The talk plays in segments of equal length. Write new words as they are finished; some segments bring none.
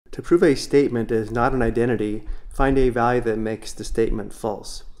To prove a statement is not an identity, find a value that makes the statement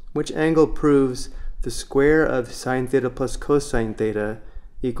false. Which angle proves the square of sine theta plus cosine theta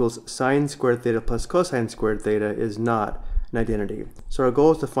equals sine squared theta plus cosine squared theta is not an identity. So our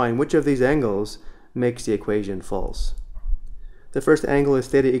goal is to find which of these angles makes the equation false. The first angle is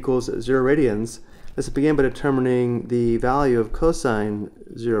theta equals 0 radians. Let's begin by determining the value of cosine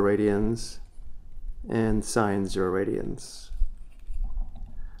 0 radians and sine 0 radians.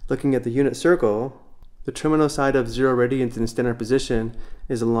 Looking at the unit circle, the terminal side of 0 radians in standard position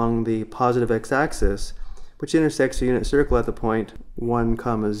is along the positive x-axis, which intersects the unit circle at the point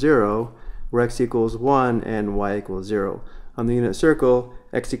 1, 0, where x equals 1 and y equals 0. On the unit circle,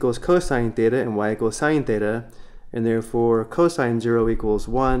 x equals cosine theta and y equals sine theta, and therefore cosine 0 equals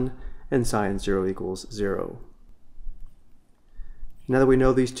 1 and sine 0 equals 0. Now that we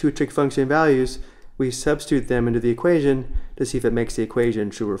know these two trig function values, we substitute them into the equation to see if it makes the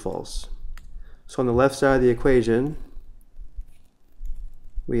equation true or false. So on the left side of the equation,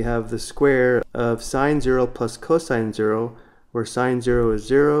 we have the square of sine 0 plus cosine 0, where sine 0 is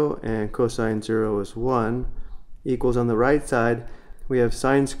 0 and cosine 0 is 1, equals on the right side, we have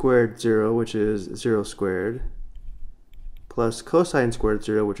sine squared 0, which is 0 squared, plus cosine squared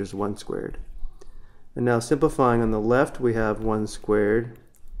 0, which is 1 squared. And now simplifying on the left, we have 1 squared,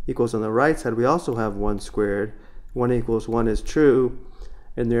 equals on the right side, we also have 1 squared. 1 equals 1 is true,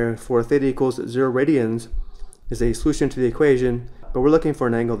 and therefore theta equals 0 radians is a solution to the equation, but we're looking for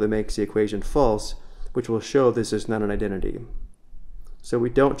an angle that makes the equation false, which will show this is not an identity. So we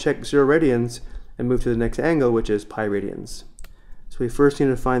don't check 0 radians and move to the next angle, which is pi radians. So we first need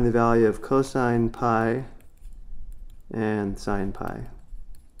to find the value of cosine pi and sine pi.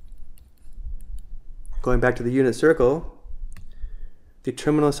 Going back to the unit circle, the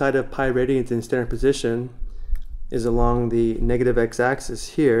terminal side of pi radians in standard position is along the negative x-axis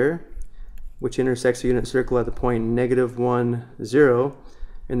here, which intersects the unit circle at the point -1, 0,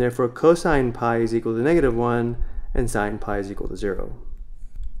 and therefore cosine pi is equal to -1 and sine pi is equal to 0.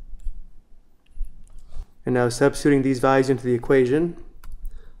 And now substituting these values into the equation,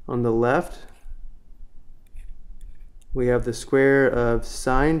 on the left we have the square of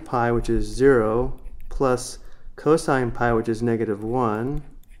sine pi, which is 0, plus cosine pi, which is -1,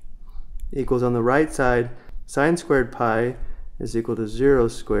 equals on the right side sine squared pi is equal to 0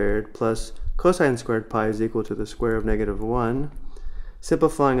 squared plus cosine squared pi is equal to the square of -1.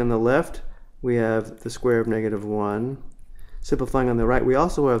 Simplifying on the left, we have the square of -1. Simplifying on the right, we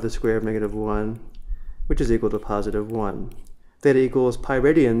also have the square of -1, which is equal to +1. Theta equals pi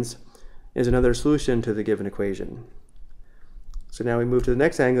radians is another solution to the given equation. So now we move to the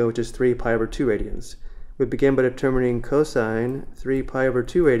next angle, which is 3 pi over 2 radians. We begin by determining cosine 3 pi over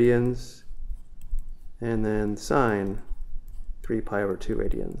 2 radians and then sine 3 pi over 2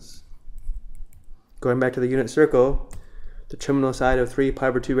 radians. Going back to the unit circle, the terminal side of 3 pi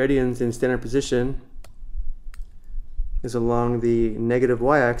over 2 radians in standard position is along the negative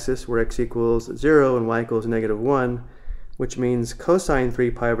y-axis, where x equals 0 and y equals -1, which means cosine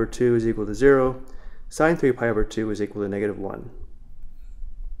 3 pi over 2 is equal to 0, sine 3 pi over 2 is equal to -1.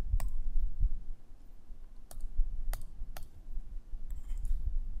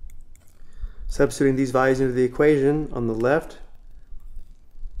 Substituting these values into the equation, on the left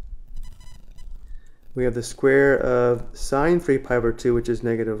we have the square of sine 3 pi over 2, which is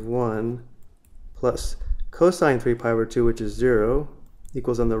 -1, plus cosine 3 pi over 2, which is 0,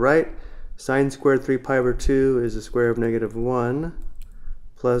 equals on the right, sine squared 3 pi over 2 is the square of -1,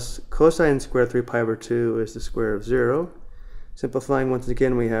 plus cosine squared 3 pi over 2 is the square of 0. Simplifying once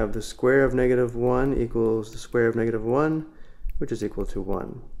again, we have the square of -1 equals the square of -1, which is equal to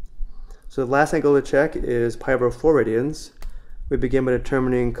 1. So the last angle to check is pi over 4 radians. We begin by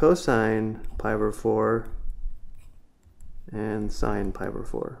determining cosine pi over 4 and sine pi over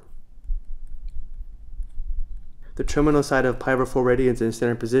 4. The terminal side of pi over 4 radians in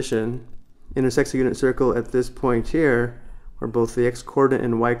standard position intersects the unit circle at this point here, where both the x-coordinate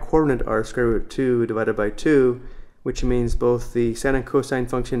and y-coordinate are square root 2 divided by 2, which means both the sine and cosine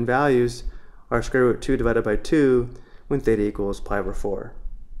function values are square root 2 divided by 2 when theta equals pi over 4.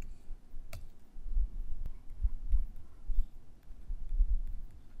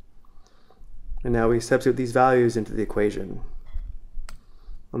 And now we substitute these values into the equation.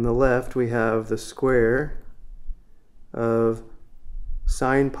 On the left, we have the square of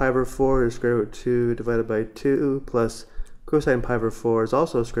sine pi over 4 is square root 2 divided by 2, plus cosine pi over 4 is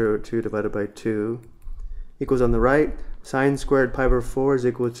also square root 2 divided by 2, equals on the right, sine squared pi over 4 is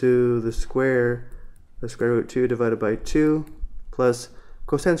equal to the square of square root 2 divided by 2, plus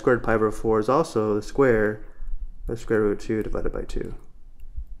cosine squared pi over 4 is also the square of square root 2 divided by 2.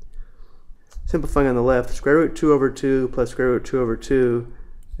 simplifying on the left, square root 2 over 2 plus square root 2 over 2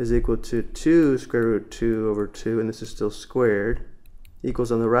 is equal to 2 square root 2 over 2, and this is still squared,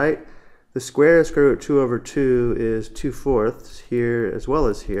 equals on the right. The square of square root 2 over 2 is 2/4 here as well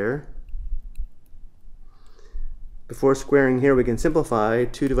as here. Before squaring here, we can simplify.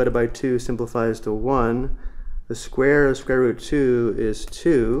 2 divided by 2 simplifies to 1. The square of square root 2 is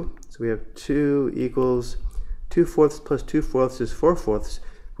 2. So we have 2 equals 2/4 plus 2/4 is 4/4,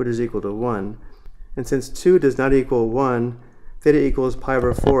 which is equal to 1. And since 2 does not equal 1, theta equals pi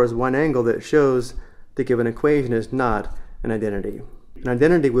over 4 is one angle that shows the given equation is not an identity. An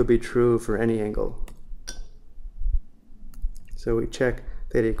identity would be true for any angle. So we check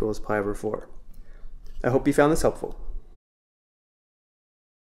theta equals pi over 4. I hope you found this helpful.